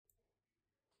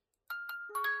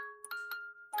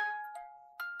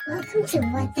Welcome to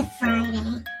What the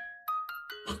Friday,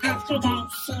 the After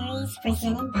Dark series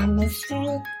presented by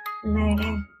Mystery,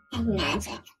 Murder, and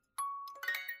Magic.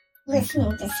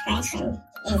 Listener discretion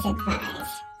is advised.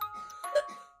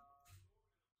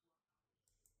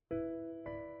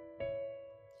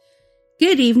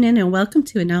 Good evening and welcome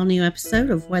to an all-new episode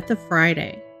of What the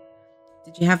Friday.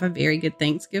 Did you have a very good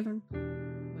Thanksgiving?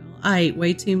 Well, I ate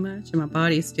way too much and my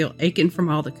body is still aching from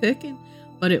all the cooking,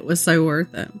 but it was so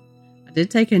worth it. I did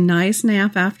take a nice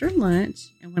nap after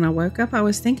lunch, and when I woke up, I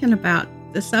was thinking about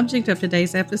the subject of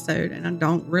today's episode, and I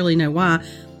don't really know why.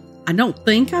 I don't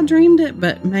think I dreamed it,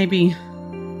 but maybe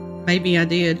I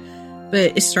did.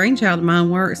 But it's strange how the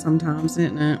mind works sometimes,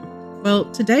 isn't it?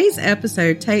 Well, today's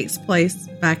episode takes place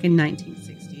back in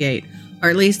 1968, or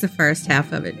at least the first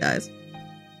half of it does.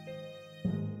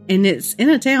 And it's in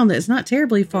a town that's not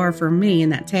terribly far from me,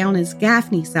 and that town is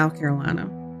Gaffney, South Carolina.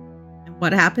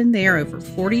 What happened there over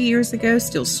 40 years ago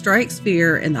still strikes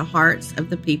fear in the hearts of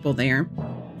the people there.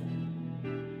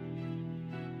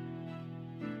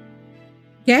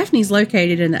 Gaffney is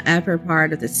located in the upper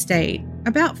part of the state,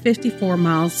 about 54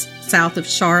 miles south of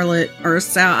Charlotte, or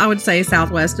I would say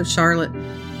southwest of Charlotte,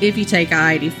 if you take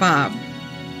I-85.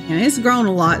 Now, it's grown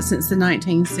a lot since the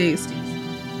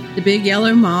 1960s. The big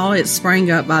yellow mall, it sprang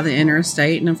up by the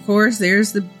interstate, and of course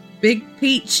there's the big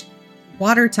peach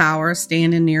water tower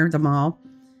standing near the mall.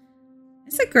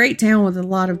 It's a great town with a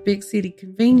lot of big city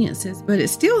conveniences, but it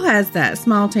still has that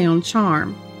small town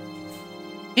charm.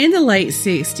 In the late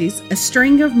 60s, a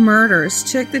string of murders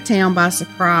took the town by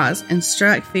surprise and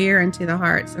struck fear into the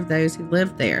hearts of those who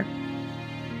lived there.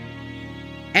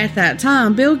 At that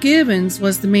time, Bill Gibbons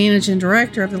was the managing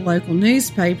director of the local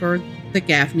newspaper, the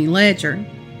Gaffney Ledger.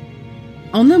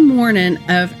 On the morning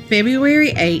of February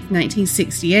 8,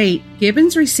 1968,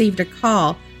 Gibbons received a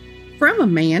call from a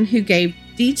man who gave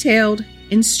detailed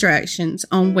instructions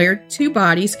on where two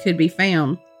bodies could be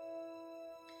found.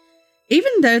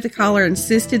 Even though the caller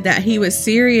insisted that he was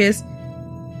serious,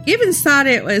 Gibbons thought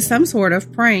it was some sort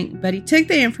of prank, but he took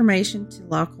the information to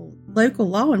local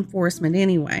law enforcement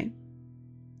anyway.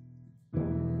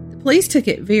 Police took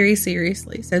it very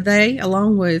seriously, so they,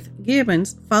 along with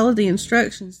Gibbons, followed the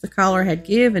instructions the caller had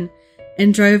given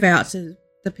and drove out to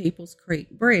the Peoples Creek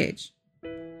Bridge.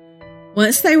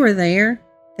 Once they were there,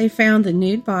 they found the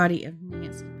nude body of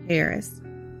Nancy Burris.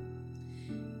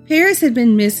 Burris had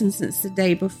been missing since the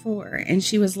day before, and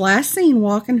she was last seen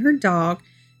walking her dog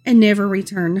and never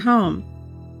returned home.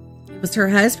 It was her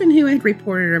husband who had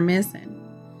reported her missing.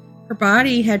 Her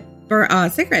body had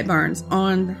cigarette burns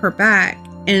on her back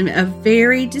and a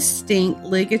very distinct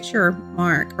ligature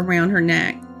mark around her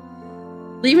neck,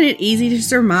 leaving it easy to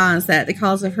surmise that the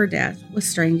cause of her death was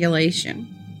strangulation.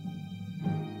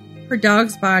 Her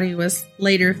dog's body was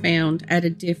later found at a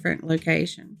different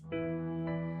location.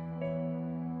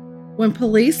 When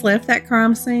police left that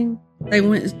crime scene, they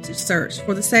went to search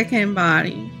for the second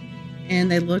body,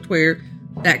 and they looked where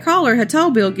that caller had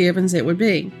told Bill Gibbons it would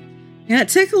be. Now, it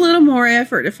took a little more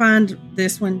effort to find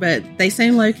this one, but they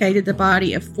soon located the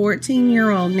body of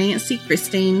 14-year-old Nancy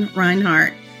Christine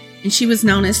Reinhardt, and she was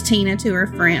known as Tina to her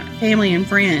family and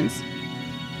friends.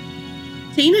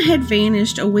 Tina had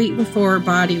vanished a week before her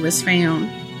body was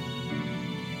found.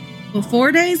 Well,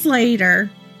 4 days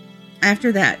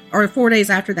after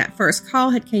that first call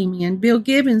had came in, Bill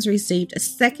Gibbons received a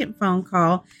second phone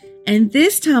call, and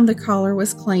this time the caller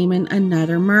was claiming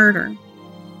another murder.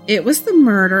 It was the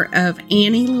murder of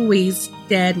Annie Louise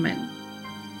Dedman.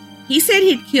 He said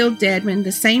he'd killed Dedman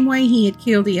the same way he had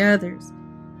killed the others,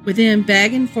 with them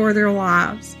begging for their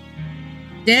lives.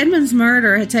 Dedman's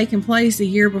murder had taken place a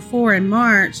year before in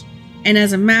March, and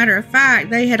as a matter of fact,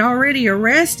 they had already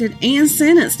arrested and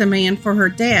sentenced a man for her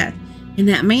death, and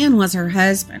that man was her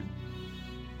husband.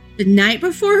 The night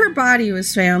before her body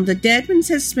was found, the Dedmans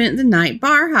had spent the night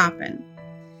bar hopping.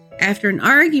 After an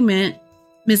argument,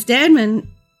 Miss Dedman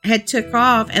had took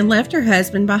off and left her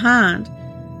husband behind.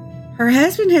 Her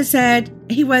husband had said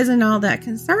he wasn't all that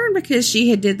concerned because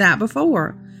she had did that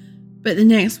before. But the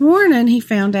next morning, he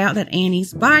found out that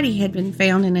Annie's body had been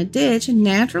found in a ditch, and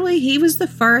naturally, he was the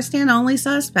first and only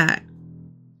suspect.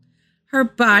 Her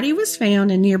body was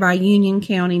found in nearby Union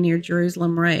County near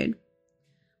Jerusalem Road,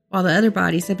 while the other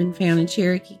bodies had been found in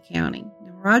Cherokee County.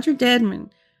 Now, Roger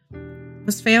Dedman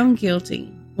was found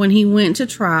guilty when he went to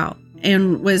trial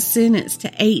and was sentenced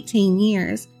to 18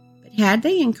 years. But had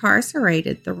they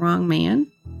incarcerated the wrong man?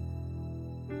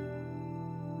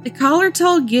 The caller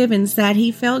told Gibbons that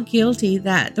he felt guilty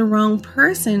that the wrong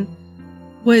person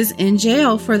was in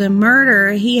jail for the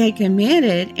murder he had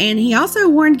committed, and he also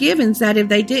warned Gibbons that if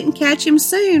they didn't catch him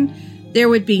soon, there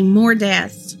would be more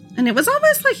deaths. and it was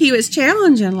almost like he was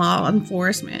challenging law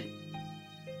enforcement.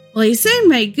 Well, he soon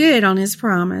made good on his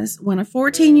promise when a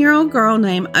 14-year-old girl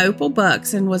named Opal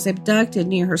Buxton was abducted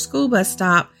near her school bus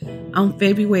stop on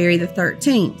February the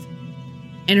 13th.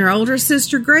 And her older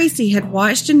sister Gracie had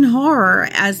watched in horror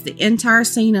as the entire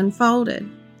scene unfolded.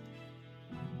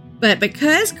 But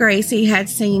because Gracie had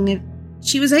seen it,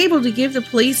 she was able to give the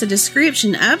police a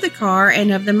description of the car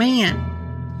and of the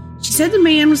man. She said the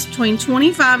man was between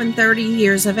 25 and 30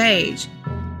 years of age.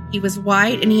 He was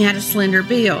white and he had a slender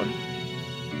build.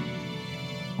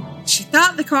 She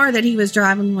thought the car that he was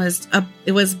driving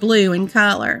was blue in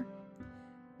color.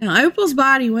 Now, Opal's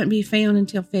body wouldn't be found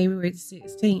until February the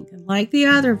 16th. And like the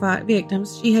other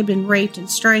victims, she had been raped and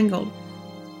strangled.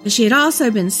 But she had also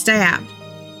been stabbed.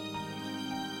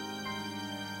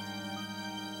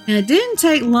 And it didn't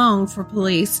take long for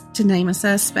police to name a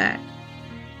suspect.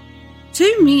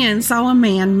 2 men saw a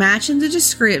man matching the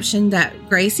description that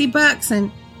Gracie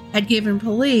Buxton had given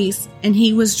police, and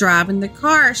he was driving the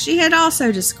car she had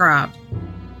also described.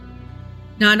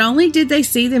 Not only did they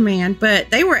see the man,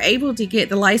 but they were able to get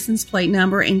the license plate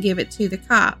number and give it to the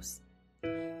cops.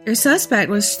 Their suspect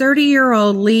was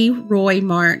 30-year-old Leroy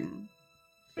Martin.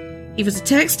 He was a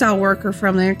textile worker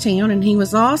from their town, and he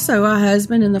was also a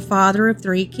husband and the father of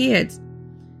 3 kids.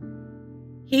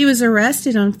 He was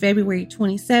arrested on February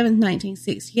 27,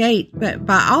 1968, but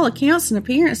by all accounts and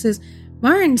appearances,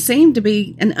 Martin seemed to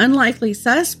be an unlikely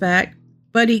suspect,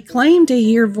 but he claimed to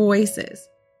hear voices.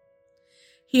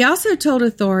 He also told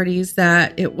authorities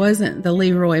that it wasn't the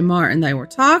Leroy Martin they were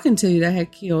talking to that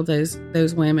had killed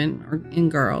those women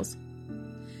and girls,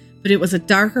 but it was a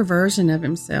darker version of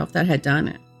himself that had done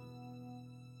it.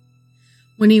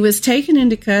 When he was taken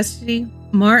into custody,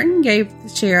 Martin gave the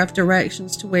sheriff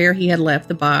directions to where he had left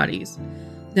the bodies.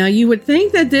 Now, you would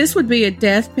think that this would be a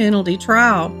death penalty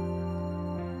trial,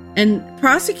 and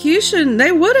prosecution,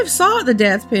 they would have sought the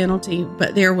death penalty,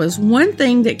 but there was one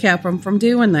thing that kept them from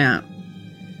doing that.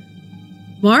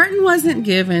 Martin wasn't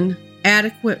given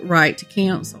adequate right to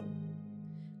counsel.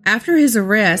 After his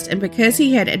arrest, and because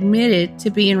he had admitted to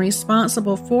being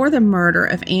responsible for the murder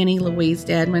of Annie Louise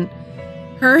Dedmon,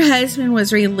 her husband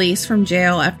was released from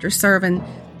jail after serving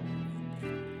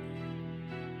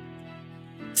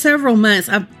several months.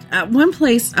 At one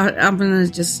place, I'm going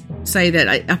to just say that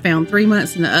I found 3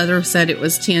 months, and the other said it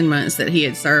was 10 months that he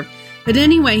had served. But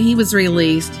anyway, he was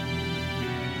released,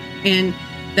 and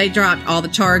they dropped all the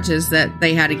charges that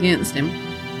they had against him.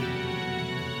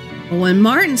 When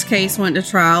Martin's case went to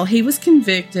trial, he was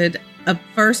convicted of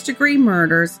first-degree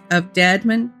murders of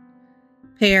Dedmon,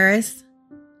 Burris,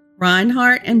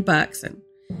 Reinhardt, and Buxton.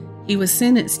 He was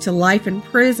sentenced to life in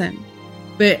prison.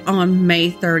 But on May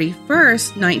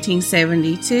 31st,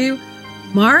 1972,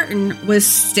 Martin was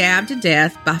stabbed to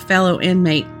death by fellow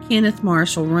inmate Kenneth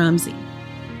Marshall Rumsey.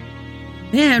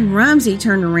 Then Rumsey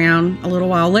turned around a little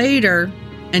while later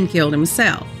and killed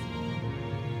himself.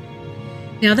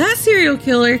 Now, that serial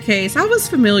killer case I was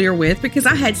familiar with because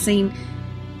I had seen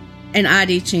an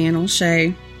ID channel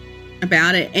show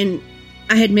about it, and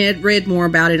I had read more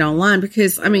about it online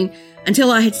because,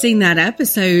 until I had seen that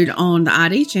episode on the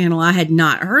ID channel, I had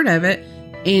not heard of it.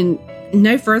 And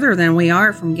no further than we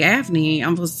are from Gaffney, I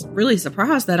was really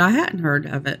surprised that I hadn't heard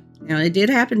of it. It did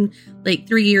happen like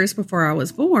 3 years before I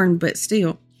was born, but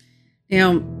still.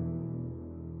 Now,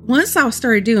 once I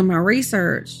started doing my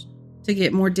research to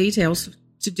get more details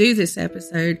to do this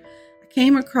episode, I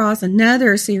came across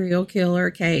another serial killer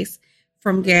case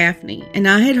from Gaffney. And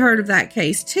I had heard of that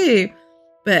case too,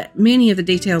 but many of the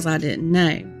details I didn't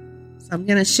know. I'm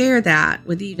going to share that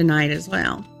with you tonight as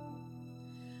well.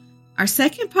 Our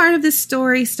second part of this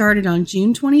story started on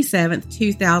June 27th,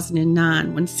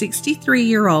 2009, when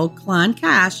 63-year-old Klein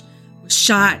Cash was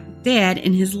shot dead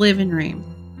in his living room.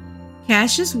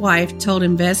 Cash's wife told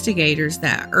investigators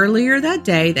that earlier that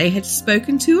day they had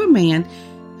spoken to a man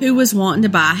who was wanting to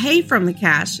buy hay from the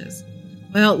Cashes.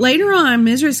 Well, later on,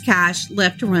 Mrs. Cash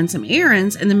left to run some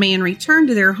errands, and the man returned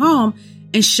to their home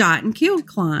and shot and killed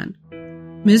Klein.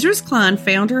 Mrs. Klein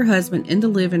found her husband in the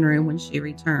living room when she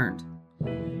returned.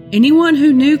 Anyone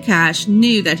who knew Cash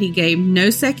knew that he gave no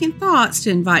second thoughts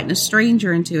to inviting a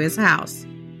stranger into his house.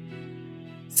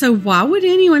 So why would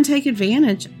anyone take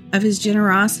advantage of his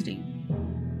generosity?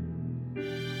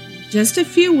 Just a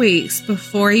few weeks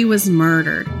before he was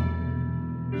murdered,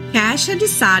 Cash had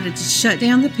decided to shut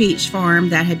down the peach farm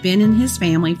that had been in his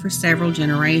family for several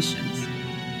generations.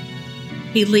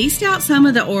 He leased out some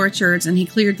of the orchards and he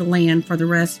cleared the land from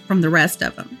the rest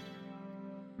of them.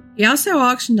 He also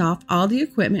auctioned off all the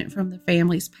equipment from the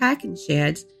family's packing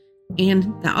sheds and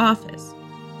the office.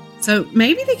 So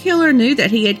maybe the killer knew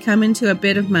that he had come into a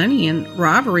bit of money and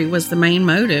robbery was the main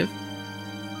motive.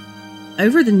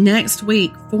 Over the next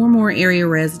week, 4 more area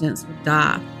residents would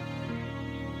die.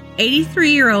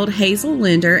 83-year-old Hazel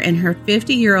Linder and her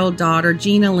 50-year-old daughter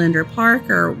Gina Linder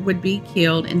Parker would be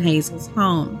killed in Hazel's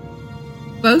home.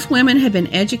 Both women had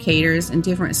been educators in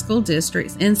different school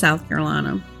districts in South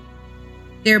Carolina.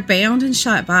 Their bound and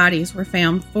shot bodies were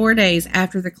found 4 days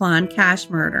after the Klein Cash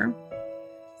murder.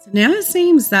 So now it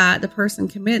seems that the person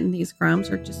committing these crimes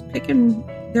are just picking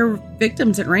their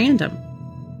victims at random.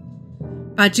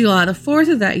 By July the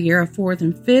 4th of that year, a 4th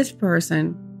and 5th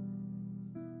person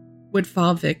would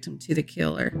fall victim to the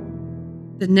killer.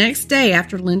 The next day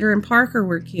after Linder and Parker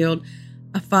were killed,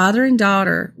 a father and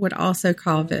daughter would also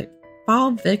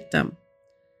fall victim.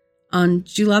 On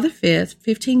July the 5th,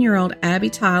 15-year-old Abby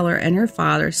Tyler and her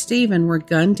father, Stephen, were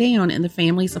gunned down in the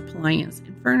family's appliance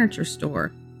and furniture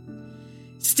store.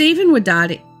 Stephen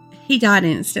died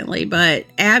instantly, but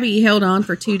Abby held on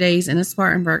for 2 days in a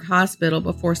Spartanburg hospital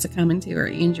before succumbing to her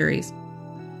injuries.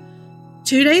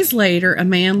 2 days later, a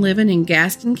man living in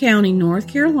Gaston County, North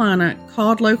Carolina,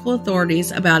 called local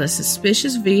authorities about a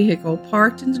suspicious vehicle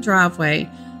parked in the driveway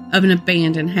of an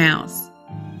abandoned house.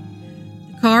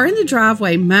 The car in the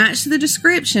driveway matched the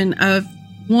description of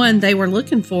one they were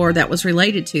looking for that was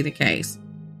related to the case.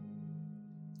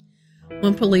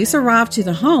 When police arrived to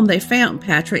the home, they found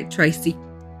Patrick Tracy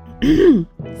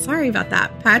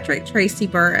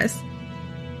Burris.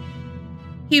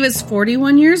 He was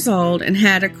 41 years old and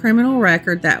had a criminal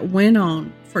record that went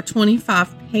on for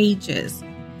 25 pages,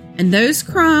 and those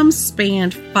crimes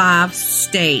spanned 5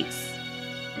 states.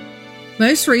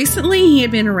 Most recently, he had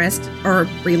been arrested or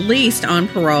released on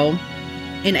parole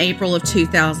in April of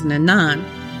 2009,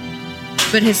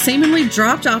 but has seemingly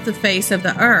dropped off the face of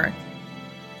the earth.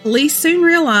 Police soon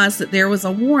realized that there was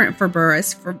a warrant for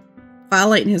Burris for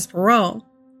violating his parole,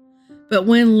 but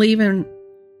when leaving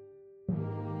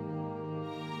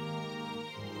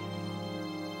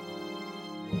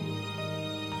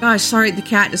Gosh, sorry, the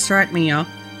cat distracted me, y'all.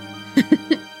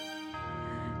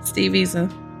 Stevie's a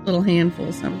little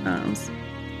handful sometimes.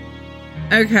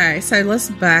 Okay, so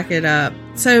let's back it up.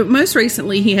 So most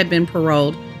recently, he had been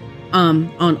paroled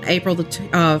on April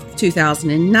of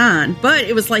 2009, but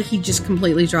it was like he just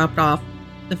completely dropped off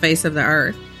the face of the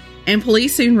earth. And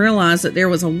police soon realized that there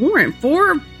was a warrant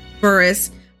for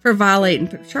Burris for violating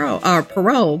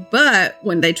parole, but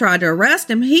when they tried to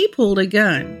arrest him, he pulled a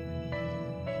gun.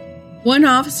 One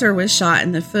officer was shot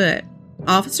in the foot.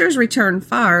 Officers returned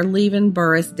fire, leaving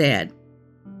Burris dead.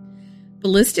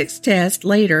 Ballistics tests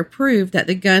later proved that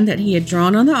the gun that he had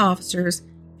drawn on the officers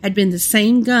had been the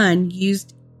same gun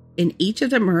used in each of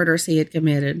the murders he had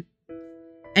committed.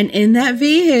 And in that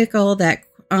vehicle that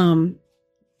the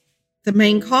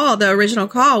original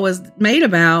call was made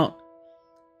about,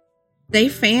 they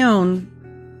found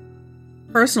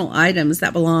personal items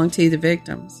that belonged to the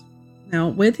victims. Now,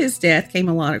 with his death came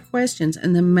a lot of questions,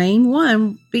 and the main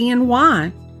one being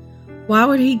why? Why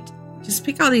would he just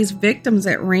pick all these victims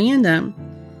at random?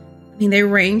 I mean, they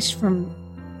ranged from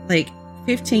like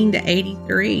 15 to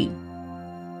 83.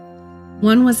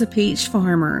 One was a peach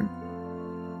farmer.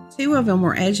 2 of them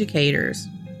were educators.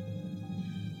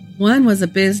 One was a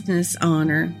business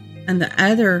owner, and the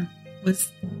other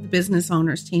was the business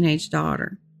owner's teenage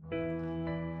daughter.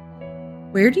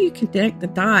 Where do you connect the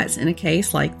dots in a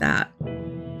case like that?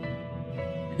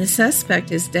 The suspect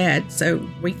is dead, so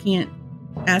we can't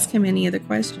ask him any of the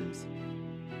questions.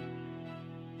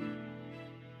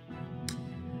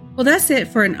 Well, that's it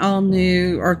for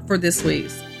for this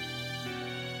week's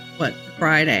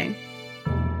Friday.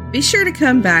 Be sure to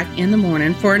come back in the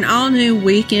morning for an all-new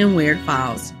Weekend Weird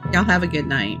Files. Y'all have a good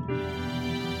night.